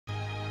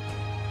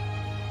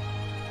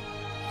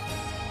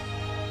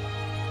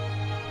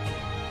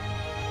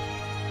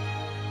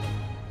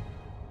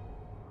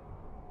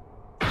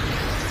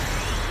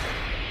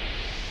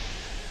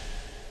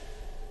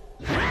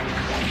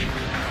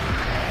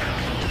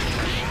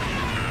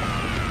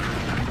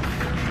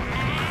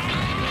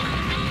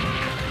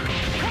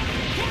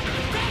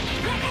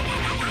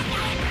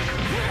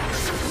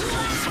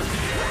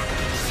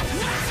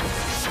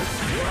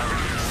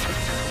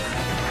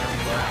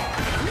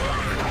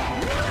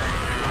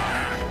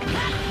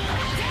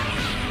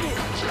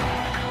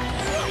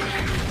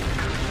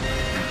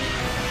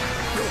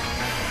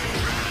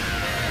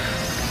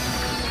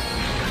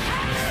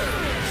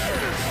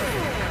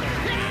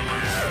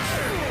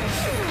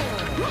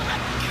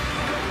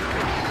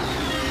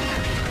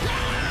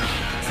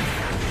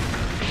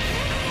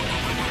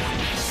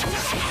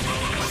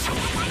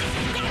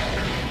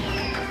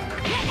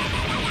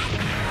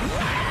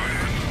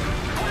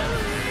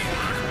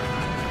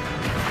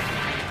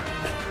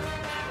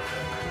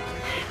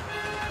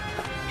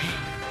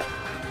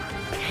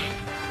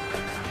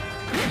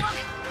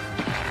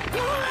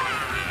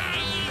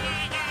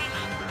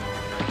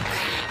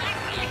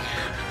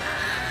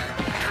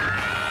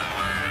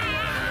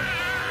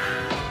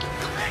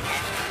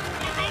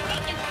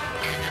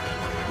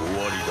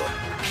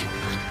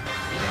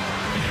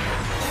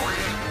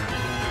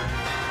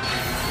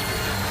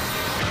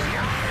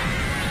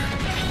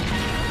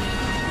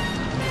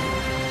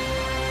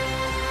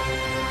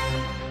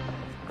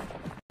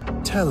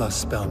Tell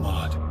us,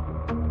 Belmont.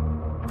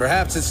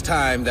 Perhaps it's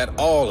time that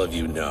all of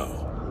you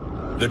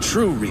know the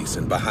true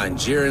reason behind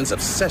Jiren's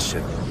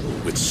obsession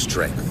with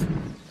strength.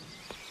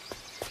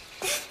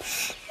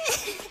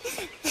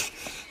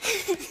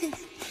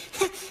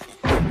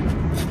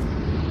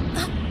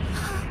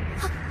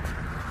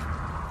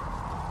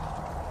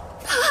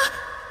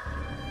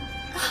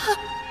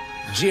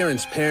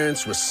 Jiren's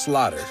parents were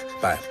slaughtered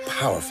by a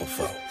powerful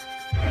foe.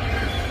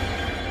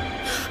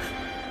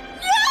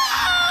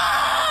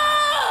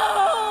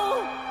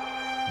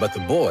 But the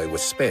boy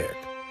was spared,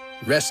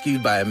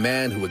 rescued by a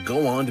man who would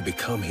go on to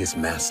become his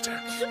master.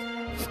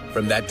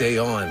 From that day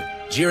on,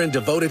 Jiren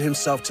devoted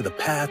himself to the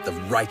path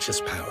of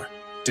righteous power,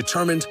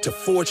 determined to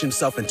forge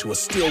himself into a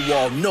steel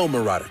wall no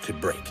marauder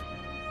could break.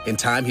 In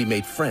time, he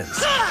made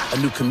friends, a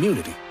new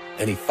community,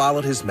 and he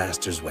followed his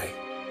master's way.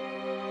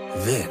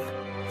 Then,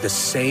 the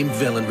same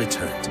villain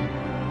returned.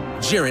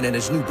 Jiren and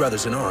his new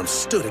brothers in arms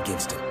stood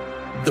against him.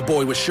 The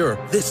boy was sure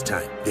this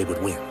time they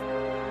would win.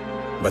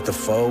 But the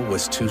foe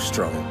was too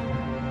strong,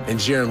 and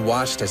Jiren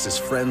watched as his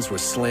friends were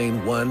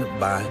slain one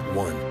by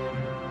one.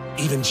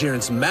 Even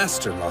Jiren's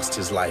master lost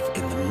his life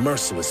in the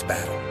merciless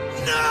battle.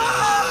 No!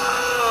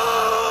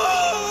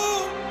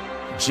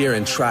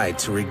 Jiren tried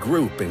to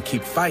regroup and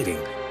keep fighting,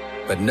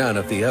 but none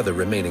of the other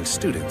remaining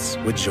students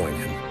would join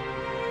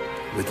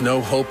him. With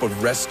no hope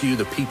of rescue,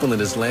 the people in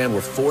his land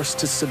were forced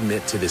to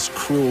submit to this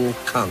cruel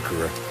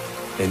conqueror,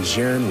 and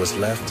Jiren was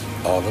left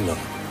all alone.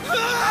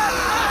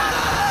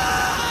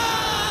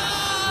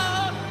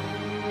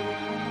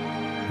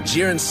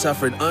 Jiren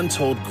suffered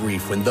untold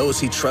grief when those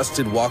he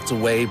trusted walked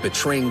away,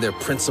 betraying their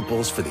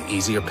principles for the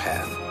easier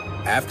path.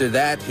 After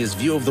that, his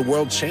view of the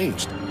world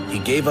changed. He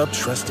gave up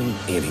trusting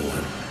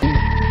anyone.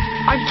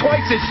 I'm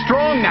twice as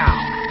strong now.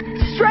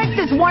 Strength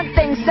is one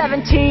thing,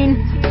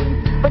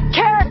 17, but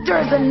character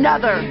is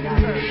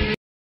another.